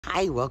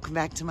Hi, welcome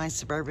back to my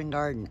suburban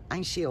garden.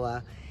 I'm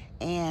Sheila,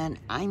 and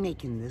I'm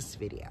making this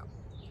video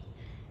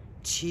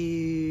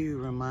to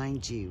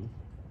remind you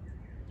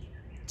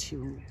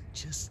to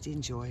just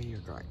enjoy your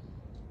garden.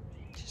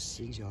 Just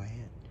enjoy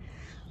it.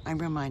 I'm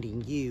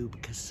reminding you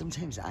because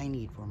sometimes I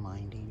need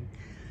reminding.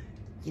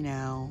 You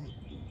know,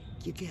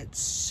 you get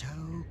so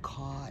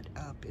caught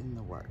up in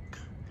the work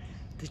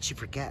that you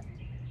forget,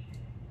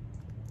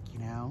 you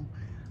know,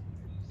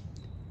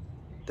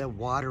 the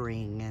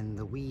watering and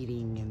the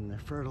weeding and the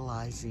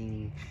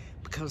fertilizing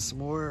becomes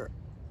more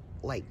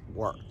like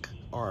work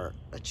or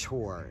a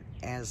chore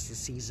as the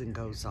season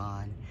goes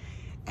on,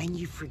 and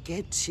you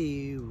forget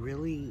to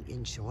really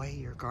enjoy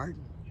your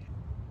garden.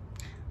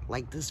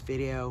 Like this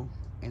video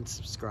and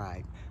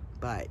subscribe,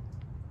 but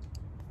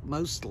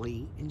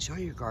mostly enjoy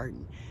your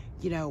garden.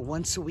 You know,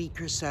 once a week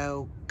or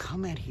so,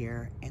 come out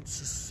here and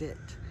just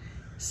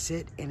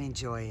sit and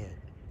enjoy it.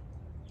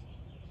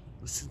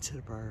 Listen to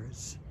the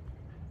birds,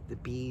 the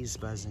bees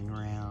buzzing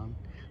around.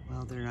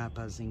 Well, they're not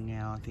buzzing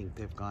now. I think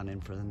they've gone in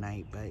for the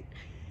night, but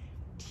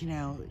you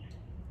know,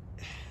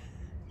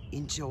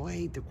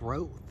 enjoy the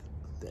growth,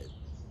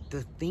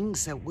 the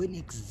things that wouldn't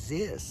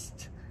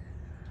exist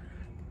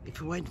if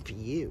it wasn't for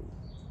you.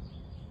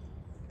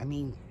 I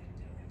mean,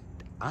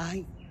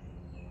 I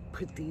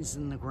put these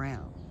in the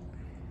ground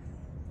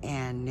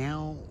and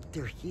now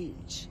they're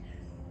huge.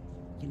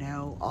 You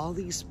know, all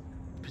these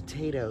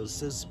potatoes,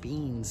 those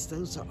beans,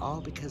 those are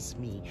all because of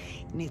me,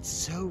 and it's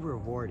so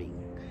rewarding,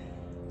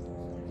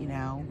 you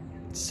know.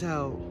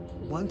 So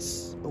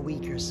once a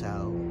week or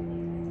so,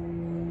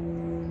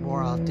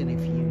 more often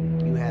if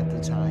you have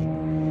the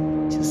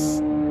time,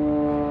 just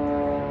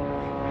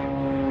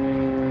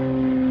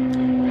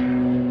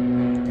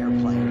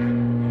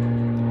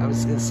airplane. I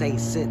was gonna say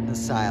sit in the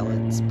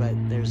silence, but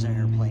there's an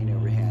airplane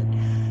overhead.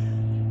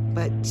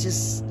 But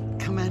just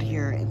come out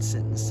here and sit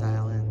in the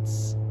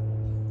silence.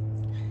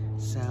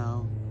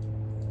 So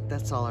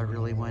that's all I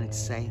really wanted to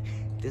say.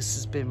 This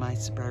has been my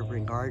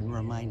suburban garden,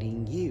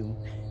 reminding you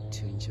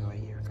to enjoy